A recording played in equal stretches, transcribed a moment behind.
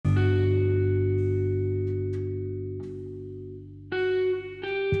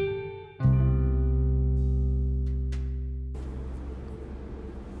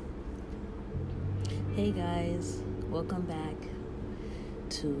Welcome back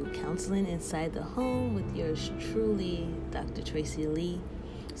to Counseling Inside the Home with yours truly, Dr. Tracy Lee.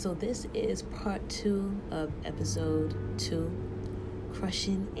 So this is part 2 of episode 2,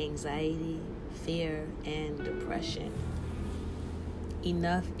 Crushing Anxiety, Fear, and Depression.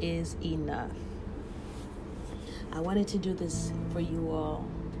 Enough is enough. I wanted to do this for you all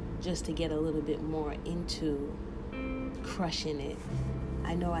just to get a little bit more into crushing it.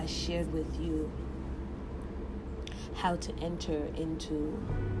 I know I shared with you how to enter into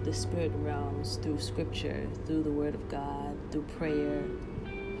the spirit realms through scripture, through the word of God, through prayer,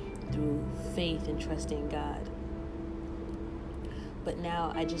 through faith and trusting God. But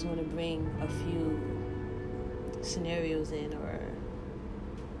now I just want to bring a few scenarios in, or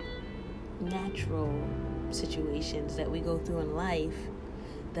natural situations that we go through in life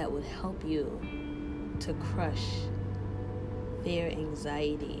that would help you to crush fear,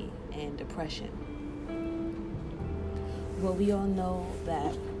 anxiety, and depression. Well, we all know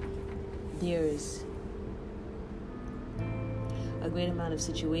that there's a great amount of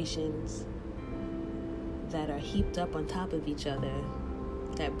situations that are heaped up on top of each other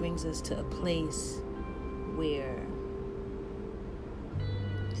that brings us to a place where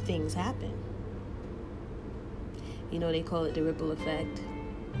things happen. You know, they call it the ripple effect.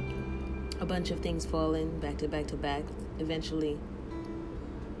 A bunch of things falling back to back to back. Eventually,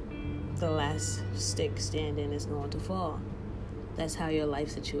 the last stick standing is going to fall. That's how your life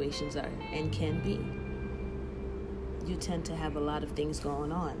situations are and can be. You tend to have a lot of things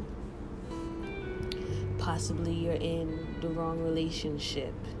going on. Possibly you're in the wrong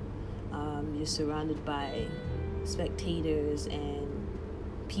relationship. You're surrounded by spectators and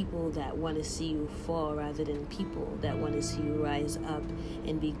people that want to see you fall rather than people that want to see you rise up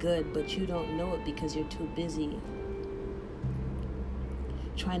and be good, but you don't know it because you're too busy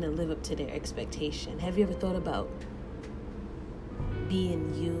trying to live up to their expectation. Have you ever thought about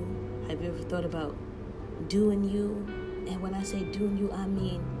being you? Have you ever thought about doing you? And when I say doing you, I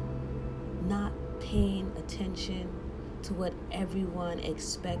mean not paying attention to what everyone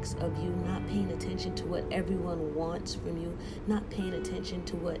expects of you, not paying attention to what everyone wants from you, not paying attention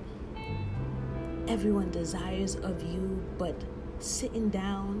to what everyone desires of you, but sitting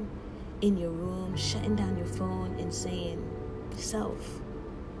down in your room, shutting down your phone and saying, self,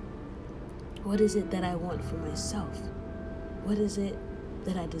 what is it that I want for myself? What is it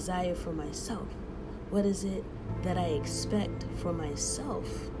that I desire for myself? What is it that I expect for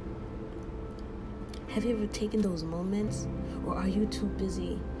myself? Have you ever taken those moments, or are you too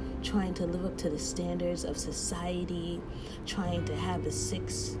busy trying to live up to the standards of society, trying to have a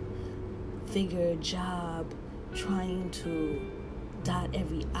 6-figure job, trying to dot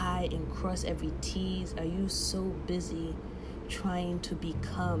every I and cross every T's? Are you so busy trying to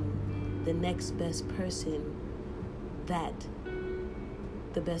become the next best person that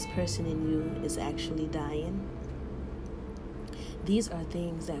the best person in you is actually dying? These are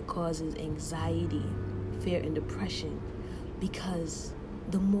things that causes anxiety, fear, and depression, because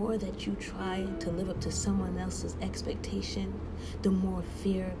the more that you try to live up to someone else's expectation, the more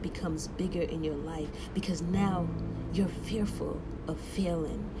fear becomes bigger in your life, because now you're fearful of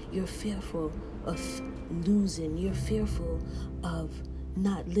failing, you're fearful of losing, you're fearful of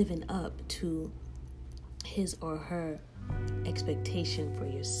not living up to his or her expectation for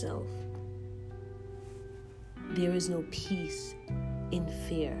yourself. There is no peace in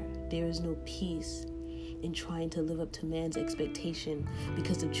fear. There is no peace in trying to live up to man's expectation,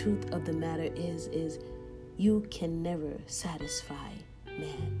 because the truth of the matter is you can never satisfy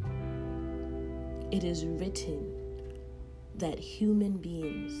man. It is written that human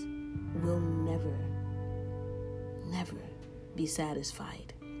beings will never be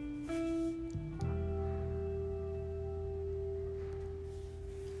satisfied.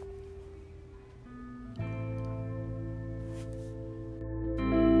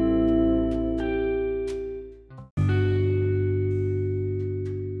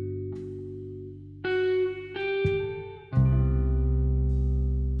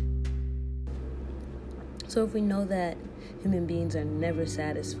 So if we know that human beings are never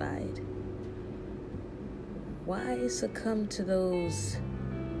satisfied, why succumb to those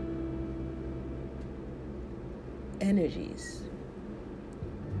energies?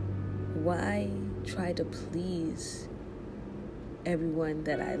 Why try to please everyone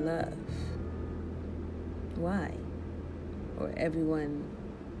that I love? Why? Or everyone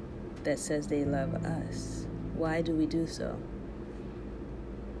that says they love us? Why do we do so?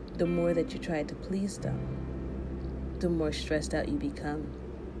 The more that you try to please them, the more stressed out you become.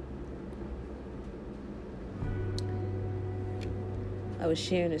 I was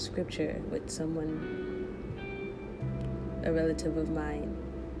sharing a scripture with someone a relative of mine,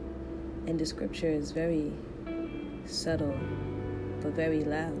 and the scripture is very subtle but very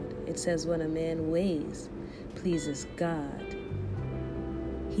loud. It says, when a man's ways pleases God,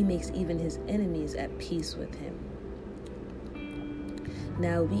 he makes even his enemies at peace with him.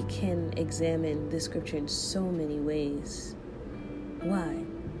 Now we can examine this scripture in so many ways. Why?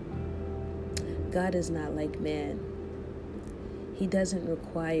 God is not like man. He doesn't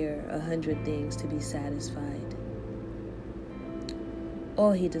require 100 things to be satisfied.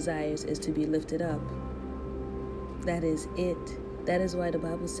 All he desires is to be lifted up. That is it. That is why the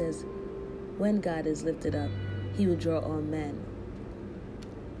Bible says, when God is lifted up, he will draw all men.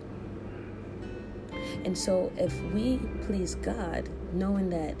 And so if we please God, knowing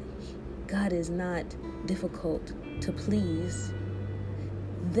that God is not difficult to please,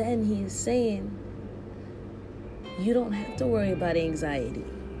 then he is saying, you don't have to worry about anxiety.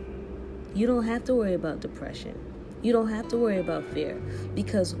 You don't have to worry about depression. You don't have to worry about fear,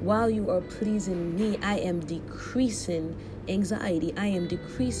 because while you are pleasing me, I am decreasing anxiety. I am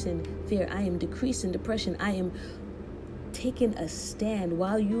decreasing fear. I am decreasing depression. I am taking a stand.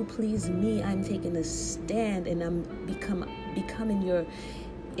 While you please me, I'm taking a stand, and I'm becoming your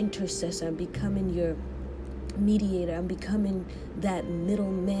intercessor. I'm becoming your mediator. I'm becoming that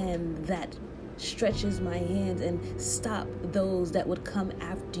middleman that stretches my hands and stop those that would come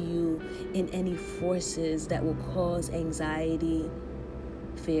after you in any forces that will cause anxiety,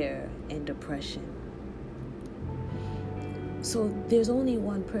 fear, and depression. So there's only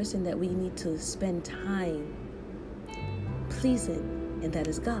one person that we need to spend time pleasing, and that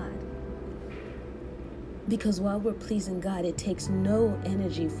is God. Because while we're pleasing God, it takes no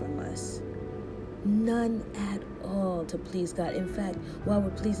energy from us. None at all to please God. In fact, while we're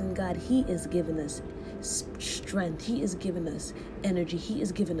pleasing God, he is giving us strength. He is giving us energy. He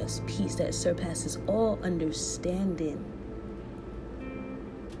is giving us peace that surpasses all understanding.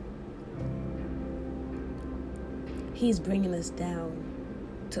 He's bringing us down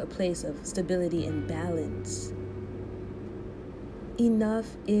to a place of stability and balance. Enough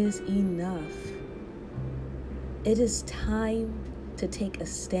is enough. It is time to take a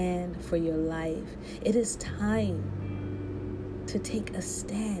stand for your life. It is time to take a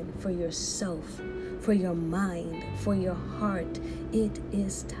stand for yourself, for your mind, for your heart. It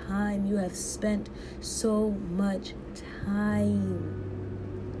is time. You have spent so much time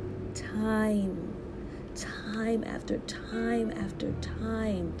after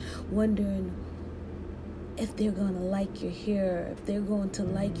time, wondering if they're going to like your hair, if they're going to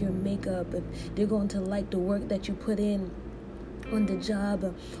like your makeup, if they're going to like the work that you put in on the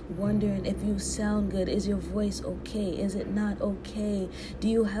job, wondering if you sound good. Is your voice okay? Is it not okay? Do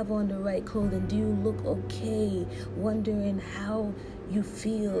you have on the right clothing? Do you look okay? Wondering how you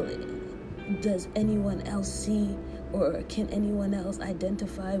feel. Does anyone else see, or can anyone else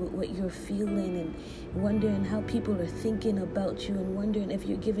identify with what you're feeling? And wondering how people are thinking about you, and wondering if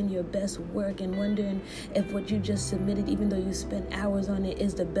you're giving your best work, and wondering if what you just submitted, even though you spent hours on it,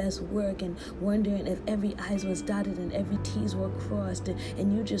 is the best work, and wondering if every I's was dotted and every T's were crossed,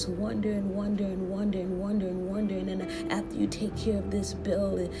 and you just wondering, and after you take care of this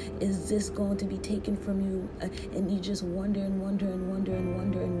bill, is this going to be taken from you? And you just wondering.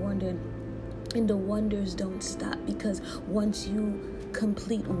 And the wonders don't stop, because once you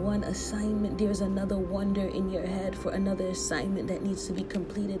complete one assignment, there's another wonder in your head for another assignment that needs to be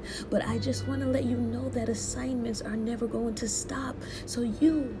completed. But I just want to let you know that assignments are never going to stop. So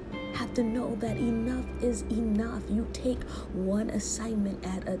you have to know that enough is enough. You take one assignment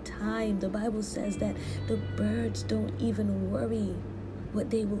at a time. The Bible says that the birds don't even worry what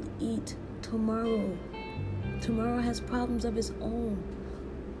they will eat tomorrow. Tomorrow has problems of its own.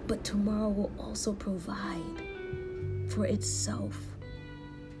 But tomorrow will also provide for itself.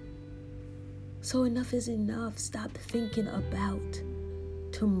 So enough is enough. Stop thinking about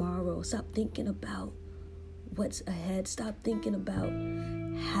tomorrow. Stop thinking about what's ahead. Stop thinking about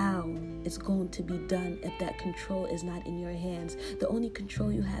how it's going to be done if that control is not in your hands. The only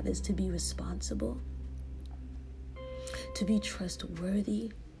control you have is to be responsible, to be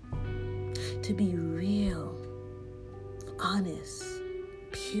trustworthy, to be real, honest,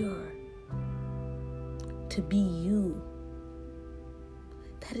 pure, to be you.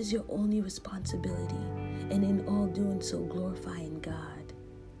 That is your only responsibility, and in all doing so, glorifying God.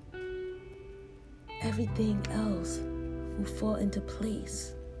 Everything else will fall into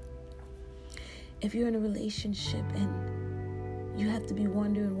place. If you're in a relationship and you have to be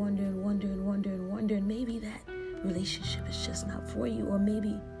wondering, maybe that relationship is just not for you, or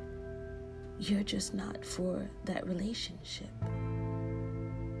maybe you're just not for that relationship.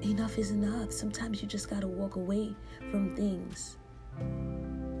 Enough is enough. Sometimes you just got to walk away from things.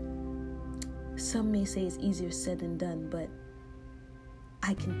 Some may say it's easier said than done, but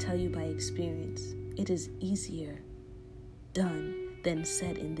I can tell you by experience, it is easier done than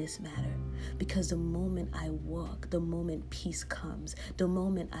said in this matter. Because the moment I walk, the moment peace comes. The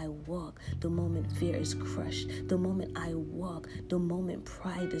moment I walk, the moment fear is crushed. The moment I walk, the moment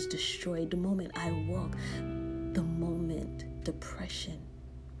pride is destroyed. The moment I walk, the moment depression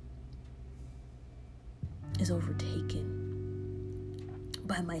is overtaken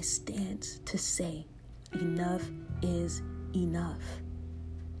by my stance to say, enough is enough.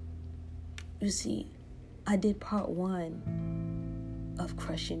 You see, I did part 1 of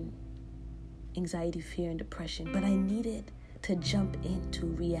crushing anxiety, fear, and depression, but I needed to jump into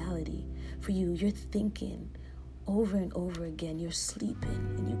reality. For you, you're thinking over and over again, you're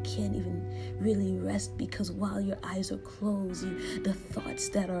sleeping, and you can't even really rest because while your eyes are closed, the thoughts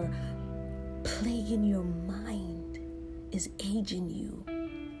that are plaguing your mind is aging you.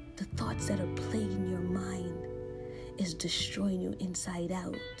 The thoughts that are plaguing your mind is destroying you inside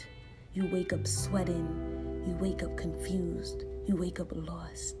out. You wake up sweating, you wake up confused, you wake up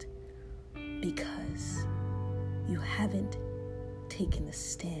lost because you haven't taken a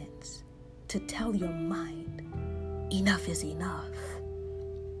stance to tell your mind, enough is enough.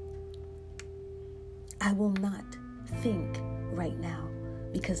 I will not think right now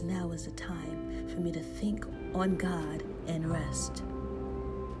because now is the time for me to think on God and rest.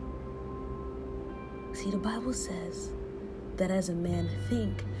 See, the Bible says that as a man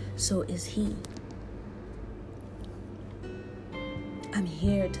think, so is he. I'm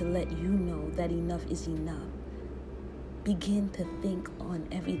here to let you know that enough is enough. Begin to think on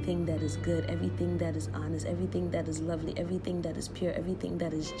everything that is good, everything that is honest, everything that is lovely, everything that is pure, everything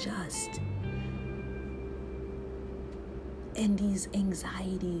that is just. And these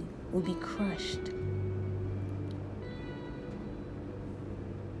anxiety will be crushed.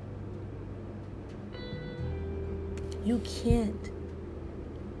 You can't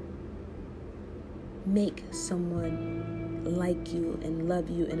make someone like you and love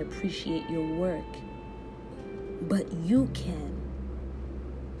you and appreciate your work, but you can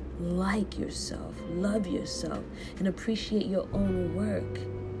like yourself, love yourself, and appreciate your own work.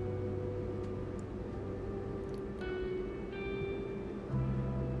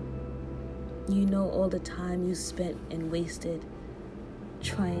 You know all the time you spent and wasted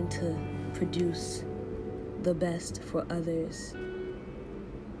trying to produce the best for others.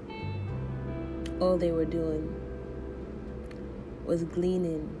 All they were doing was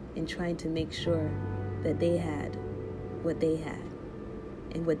gleaning and trying to make sure that they had what they had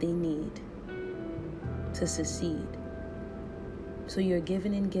and what they need to succeed. So you're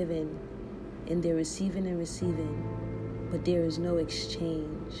giving and giving, and they're receiving and receiving, but there is no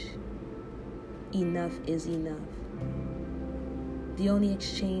exchange. Enough is enough. The only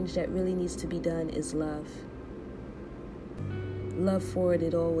exchange that really needs to be done is love. Love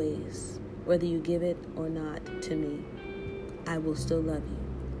forwarded always. Whether you give it or not to me, I will still love you.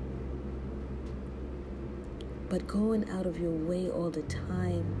 But going out of your way all the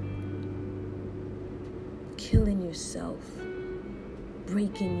time, killing yourself,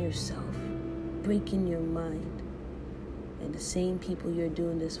 breaking your mind, and the same people you're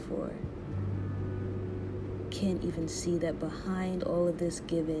doing this for can't even see that behind all of this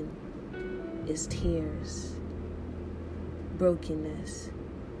giving is tears, brokenness,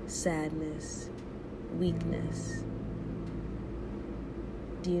 sadness, weakness.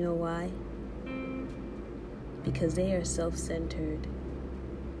 Do you know why? Because they are self-centered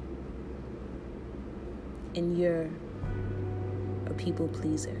and you're a people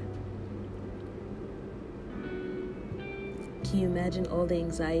pleaser. Can you imagine all the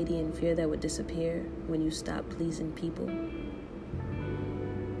anxiety and fear that would disappear when you stop pleasing people?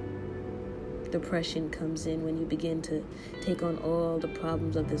 Depression comes in when you begin to take on all the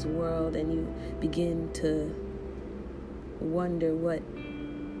problems of this world and you begin to wonder what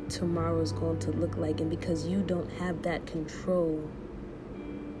tomorrow's going to look like. And because you don't have that control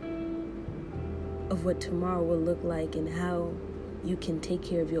of what tomorrow will look like and how you can take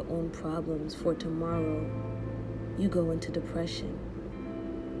care of your own problems for tomorrow, you go into depression.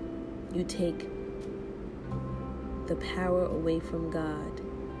 You take the power away from God.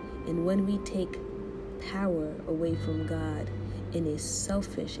 And when we take power away from God in a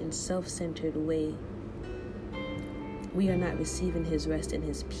selfish and self-centered way, we are not receiving his rest and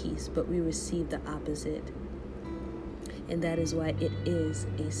his peace, but we receive the opposite. And that is why it is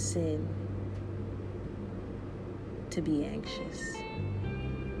a sin to be anxious.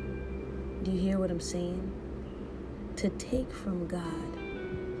 Do you hear what I'm saying? To take from God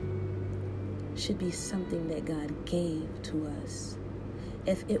should be something that God gave to us.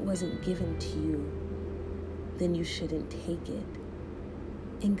 If it wasn't given to you, then you shouldn't take it.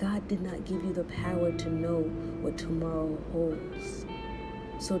 And God did not give you the power to know what tomorrow holds.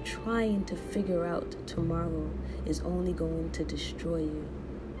 So trying to figure out tomorrow is only going to destroy you.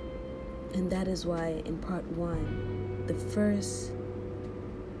 And that is why in part 1, the first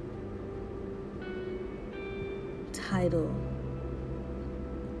title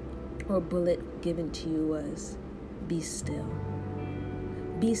or bullet given to you was, be still.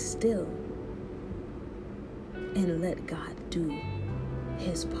 Be still and let God do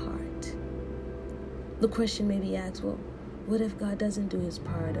his part. The question may be asked, well, what if God doesn't do his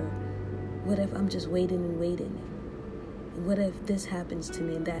part? Or what if I'm just waiting and waiting? And what if this happens to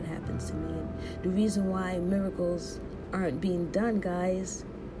me and that happens to me? And the reason why miracles aren't being done, guys,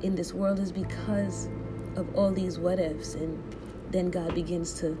 in this world is because of all these what ifs. And then God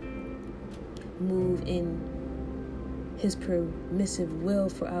begins to move in his permissive will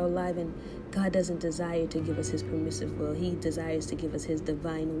for our life. And God doesn't desire to give us his permissive will. He desires to give us his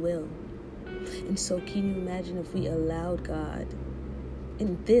divine will. And so can you imagine if we allowed God?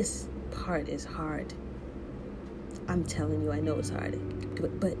 And this part is hard. I'm telling you, I know it's hard.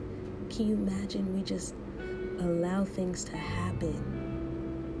 But can you imagine we just allow things to happen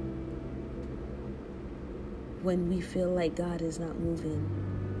when we feel like God is not moving,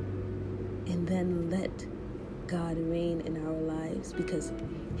 and then let God reign in our lives? Because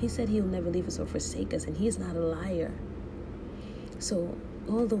he said he'll never leave us or forsake us, and he is not a liar. So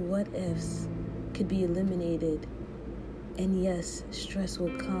all the what ifs could be eliminated. And yes, stress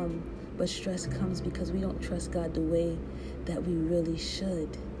will come, but stress comes because we don't trust God the way that we really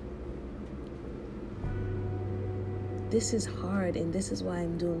should. This is hard, and this is why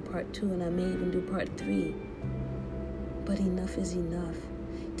I'm doing part 2, and I may even do part 3. But enough is enough.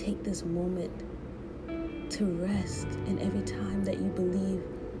 Take this moment to rest, and every time that you believe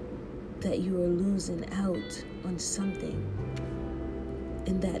that you are losing out on something,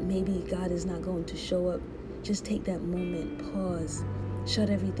 and that maybe God is not going to show up, just take that moment, pause,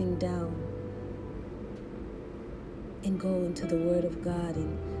 shut everything down, and go into the Word of God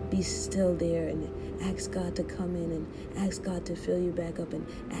and be still there and ask God to come in and ask God to fill you back up and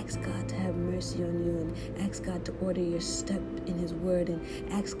ask God to have mercy on you and ask God to order your step in his word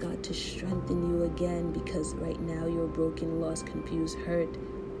and ask God to strengthen you again, because right now you're broken, lost, confused, hurt,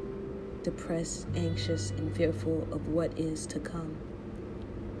 depressed, anxious, and fearful of what is to come.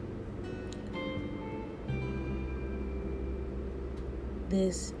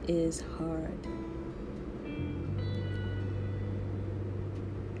 This is hard.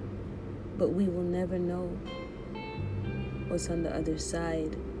 But we will never know what's on the other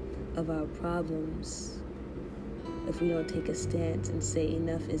side of our problems if we don't take a stance and say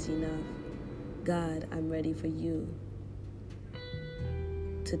enough is enough. God, I'm ready for you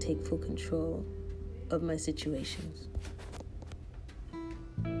to take full control of my situations.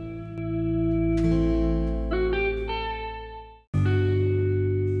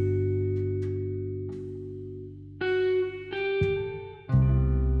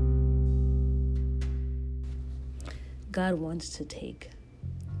 God wants to take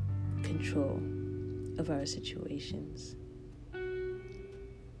control of our situations.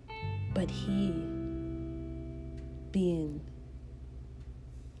 But he, being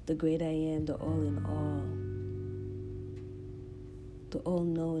the great I am, the all in all, the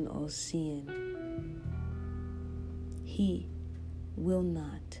all-knowing, all-seeing, he will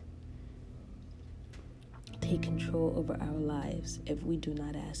not take control over our lives if we do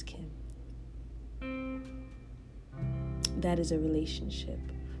not ask him. That is a relationship.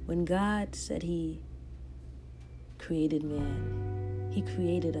 When God said he created man, he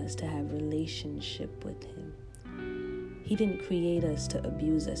created us to have relationship with him. He didn't create us to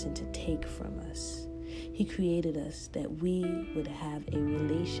abuse us and to take from us. He created us that we would have a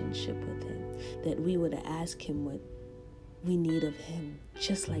relationship with him, that we would ask him what we need of him,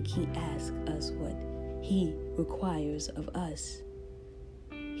 just like he asks us what he requires of us.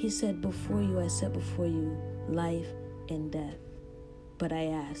 He said, before you, I set before you life and death, but I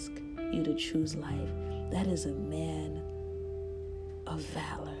ask you to choose life. That is a man of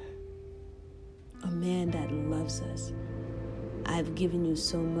valor, a man that loves us. I've given you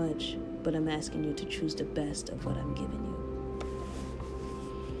so much, but I'm asking you to choose the best of what I'm giving you.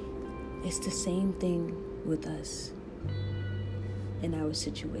 It's the same thing with us in our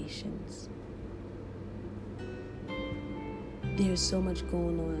situations. There's so much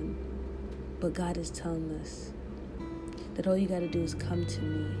going on, but God is telling us that all you got to do is come to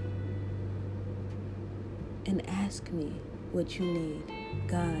me and ask me what you need.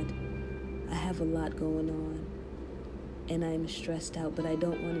 God, I have a lot going on and I'm stressed out, but I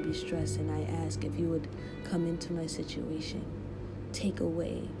don't want to be stressed, and I ask if you would come into my situation, take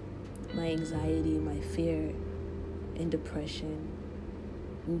away my anxiety, my fear, and depression,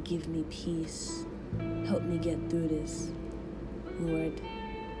 and give me peace. Help me get through this, Lord.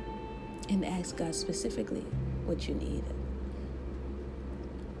 And ask God specifically what you need.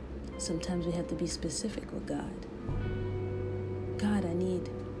 Sometimes we have to be specific with God. God, I need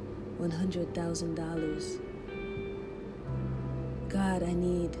 $100,000. God, I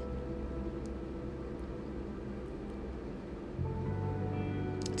need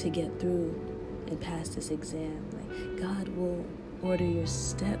to get through and pass this exam. Like, God will order your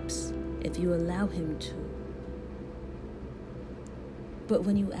steps if you allow him to. But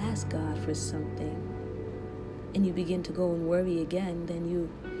when you ask God for something and you begin to go and worry again, then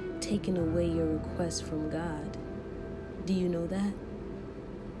you've taken away your request from God. Do you know that?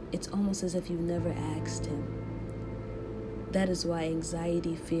 It's almost as if you never asked him. That is why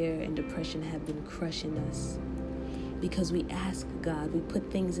anxiety, fear, and depression have been crushing us. Because we ask God, we put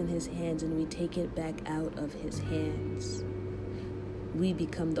things in his hands and we take it back out of his hands. We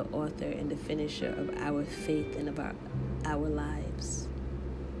become the author and the finisher of our faith and of our lives.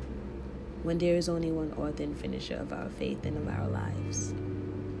 When there is only one author and finisher of our faith and of our lives.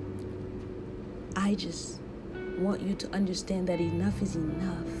 I just want you to understand that enough is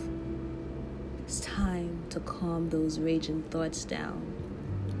enough. It's time to calm those raging thoughts down.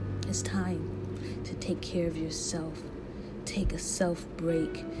 It's time to take care of yourself. Take a self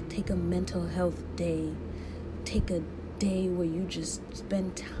break. Take a mental health day. Take a day where you just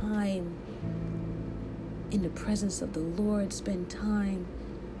spend time in the presence of the Lord. Spend time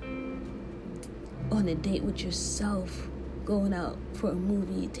on a date with yourself, going out for a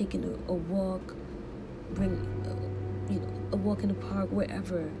movie, taking a walk, a walk in the park,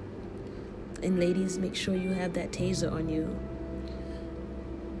 wherever. And ladies, make sure you have that taser on you.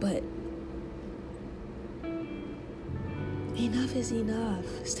 But enough is enough.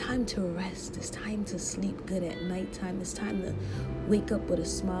 It's time to rest. It's time to sleep good at nighttime. It's time to wake up with a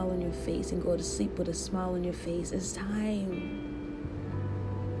smile on your face and go to sleep with a smile on your face. It's time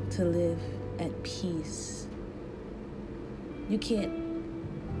to live at peace. You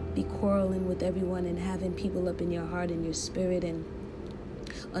can't be quarreling with everyone and having people up in your heart and your spirit and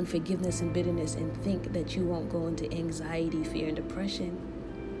unforgiveness and bitterness and think that you won't go into anxiety, fear, and depression.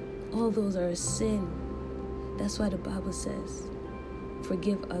 All those are a sin. That's why the Bible says,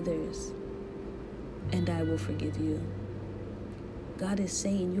 forgive others and I will forgive you. God is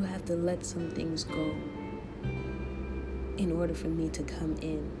saying you have to let some things go in order for me to come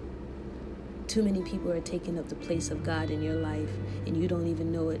in. Too many people are taking up the place of God in your life and you don't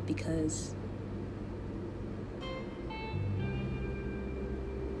even know it because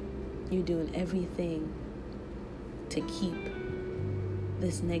you're doing everything to keep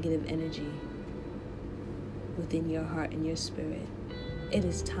this negative energy within your heart and your spirit. It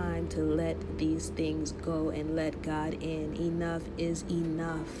is time to let these things go and let God in. Enough is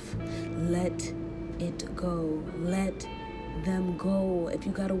enough. Let it go. Let them go. If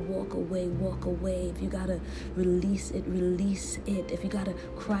you gotta walk away, walk away. If you gotta release it, release it. If you gotta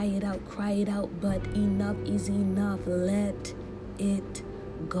cry it out, cry it out. But enough is enough. Let it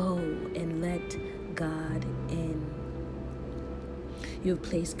go and let God in. You've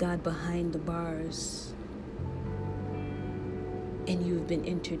placed God behind the bars and you've been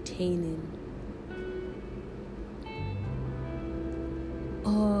entertaining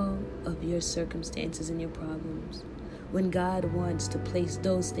all of your circumstances and your problems when God wants to place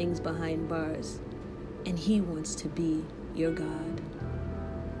those things behind bars and he wants to be your God.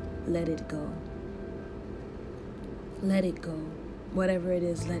 Let it go. Let it go. Whatever it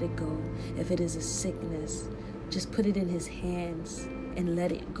is, let it go. If it is a sickness, just put it in his hands and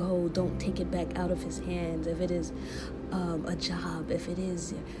let it go. Don't take it back out of his hands. If it is a job, if it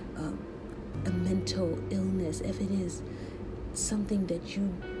is a mental illness, if it is something that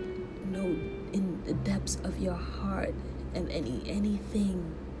you know in the depths of your heart, and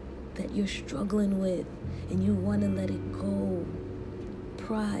anything that you're struggling with and you want to let it go,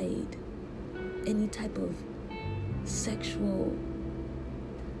 pride, any type of sexual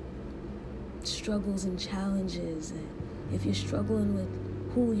struggles and challenges, if you're struggling with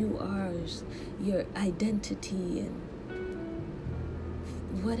who you are, your identity, and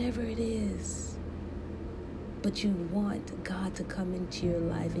whatever it is, but you want God to come into your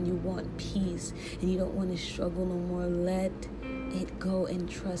life and you want peace and you don't want to struggle no more, let it go and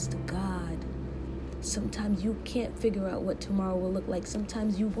trust God. Sometimes you can't figure out what tomorrow will look like.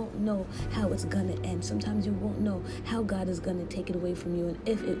 Sometimes you won't know how it's going to end. Sometimes you won't know how God is going to take it away from you and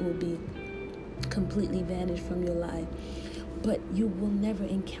if it will be completely vanish from your life. But you will never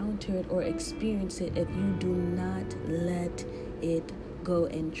encounter it or experience it if you do not let it go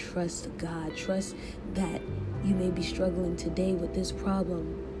and trust God. Trust that you may be struggling today with this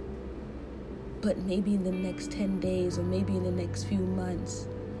problem, but maybe in the next 10 days or maybe in the next few months,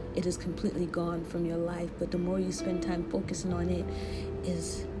 it is completely gone from your life. But the more you spend time focusing on it,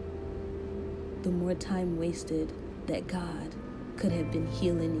 is the more time wasted that God could have been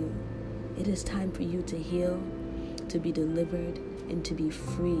healing you. It is time for you to heal, to be delivered, and to be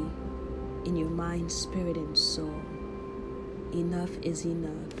free in your mind, spirit, and soul. Enough is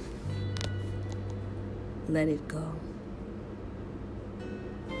enough. Let it go.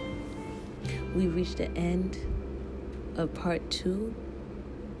 We reached the end of part 2.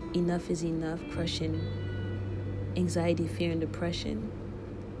 Enough is enough, crushing anxiety, fear, and depression.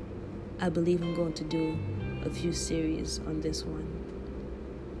 I believe I'm going to do a few series on this one.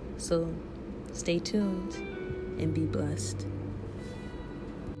 So stay tuned and be blessed.